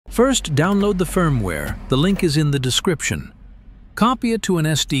First, download the firmware. The link is in the description. Copy it to an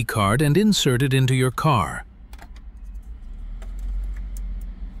SD card and insert it into your car.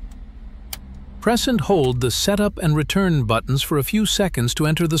 Press and hold the Setup and Return buttons for a few seconds to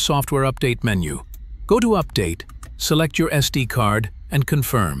enter the software update menu. Go to Update, select your SD card, and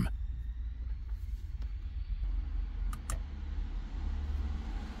confirm.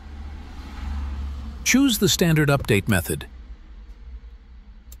 Choose the standard update method.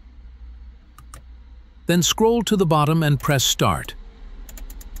 Then scroll to the bottom and press Start.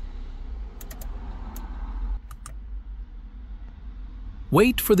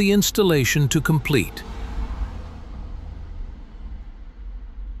 Wait for the installation to complete.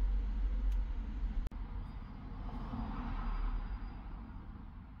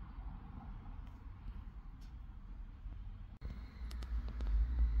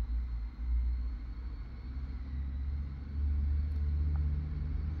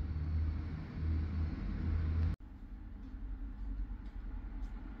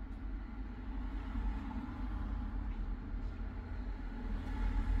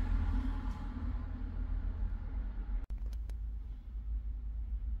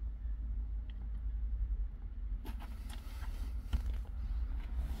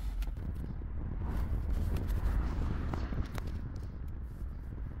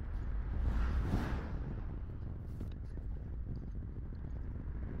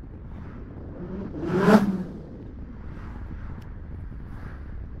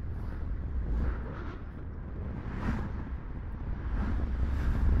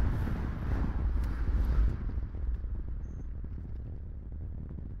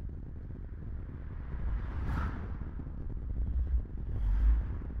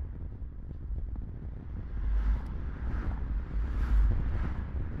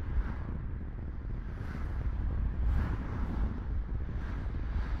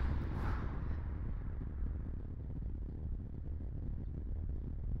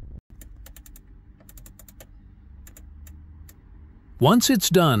 Once it's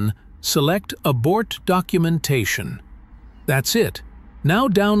done, select Abort Documentation. That's it. Now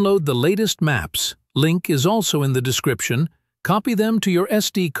download the latest maps. Link is also in the description. Copy them to your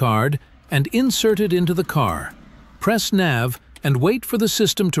SD card and insert it into the car. Press Nav and wait for the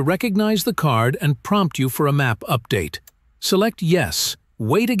system to recognize the card and prompt you for a map update. Select Yes,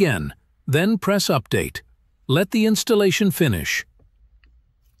 wait again, then press Update. Let the installation finish.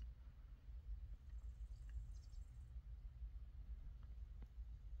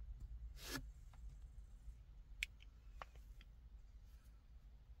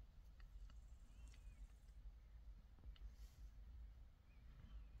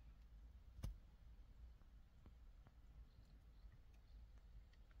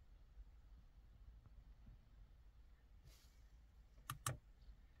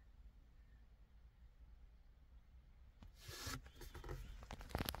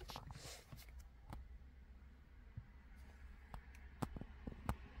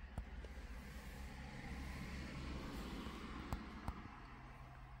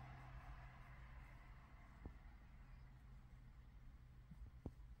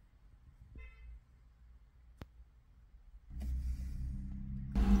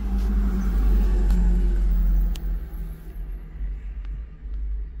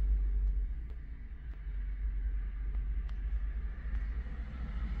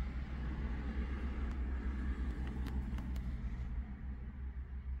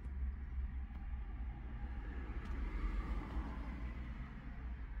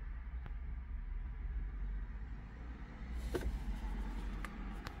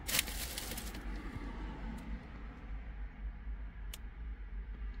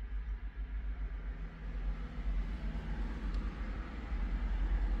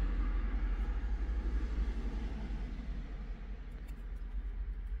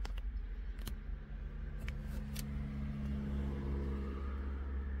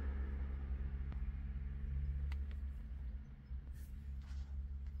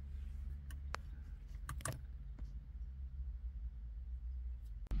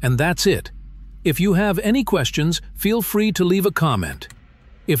 And that's it. If you have any questions, feel free to leave a comment.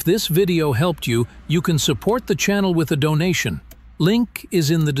 If this video helped you, you can support the channel with a donation. Link is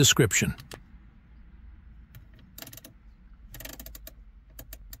in the description.